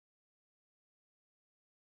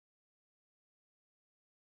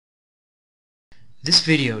This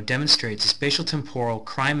video demonstrates a spatial-temporal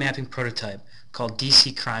crime mapping prototype called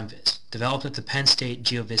DC CrimeViz, developed at the Penn State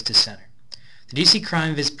GeoVISTA Center. The DC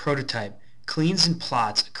CrimeViz prototype cleans and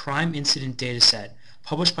plots a crime incident dataset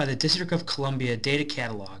published by the District of Columbia Data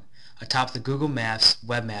Catalog atop the Google Maps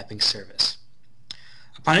web mapping service.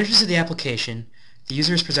 Upon entrance of the application, the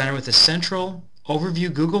user is presented with a central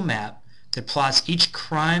overview Google map that plots each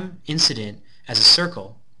crime incident as a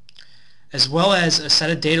circle, as well as a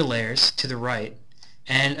set of data layers to the right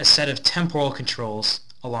and a set of temporal controls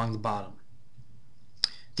along the bottom.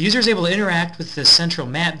 The user is able to interact with the central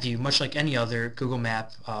map view much like any other Google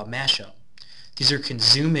Map mashup. The user can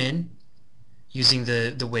zoom in using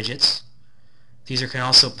the widgets. The user can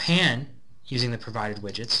also pan using the provided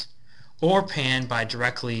widgets, or pan by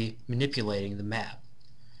directly manipulating the map.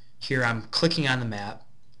 Here I'm clicking on the map,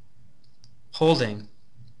 holding,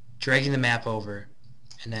 dragging the map over,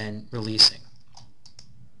 and then releasing.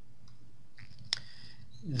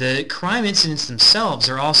 The crime incidents themselves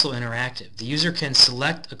are also interactive. The user can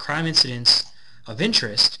select a crime incident of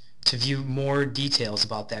interest to view more details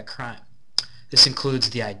about that crime. This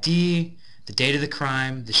includes the ID, the date of the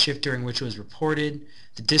crime, the shift during which it was reported,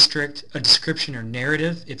 the district, a description or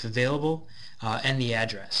narrative if available, and the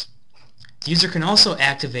address. The user can also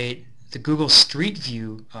activate the Google Street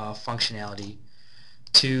View functionality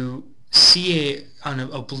to see an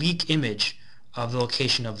oblique image of the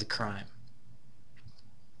location of the crime.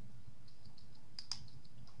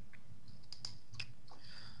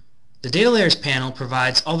 The Data Layers panel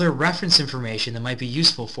provides other reference information that might be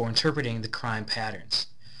useful for interpreting the crime patterns.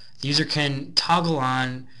 The user can toggle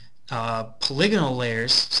on polygonal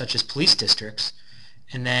layers, such as police districts,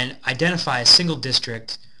 and then identify a single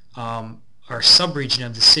district or subregion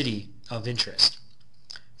of the city of interest.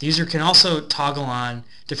 The user can also toggle on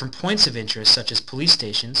different points of interest, such as police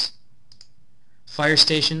stations, fire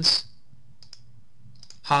stations,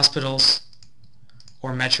 hospitals,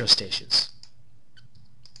 or metro stations.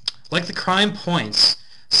 Like the crime points,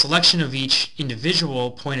 selection of each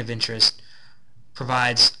individual point of interest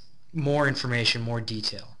provides more information, more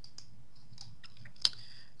detail.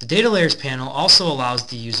 The Data Layers panel also allows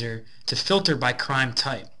the user to filter by crime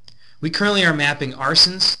type. We currently are mapping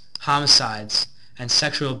arsons, homicides, and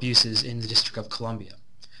sexual abuses in the District of Columbia.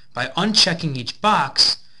 By unchecking each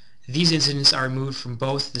box, these incidents are removed from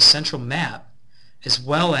both the central map as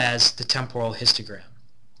well as the temporal histogram.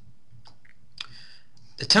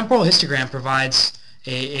 The temporal histogram provides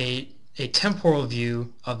a temporal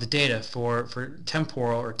view of the data for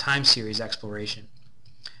temporal or time series exploration.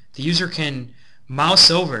 The user can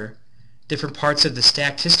mouse over different parts of the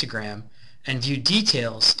stacked histogram and view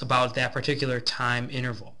details about that particular time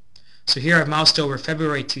interval. So here I've moused over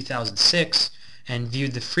February 2006 and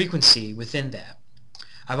viewed the frequency within that.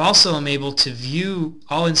 I've also am able to view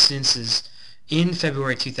all incidences in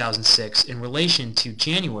February 2006 in relation to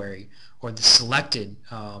January, or the selected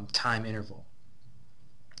time interval.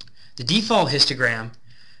 The default histogram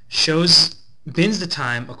bins the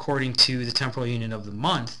time according to the temporal unit of the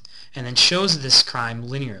month and then shows this crime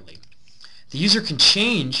linearly. The user can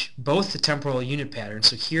change both the temporal unit pattern,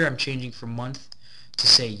 so here I'm changing from month to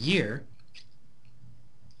say year,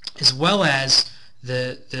 as well as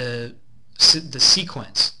the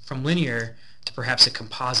sequence from linear to perhaps a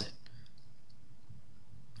composite.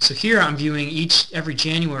 So here I'm viewing every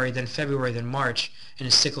January, then February, then March in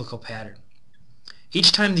a cyclical pattern.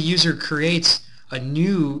 Each time the user creates a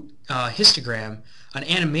new histogram, an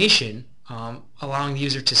animation allowing the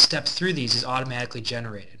user to step through these is automatically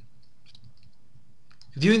generated.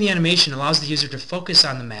 Viewing the animation allows the user to focus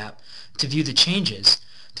on the map to view the changes,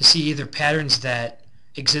 to see either patterns that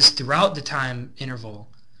exist throughout the time interval,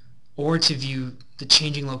 or to view the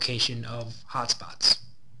changing location of hotspots.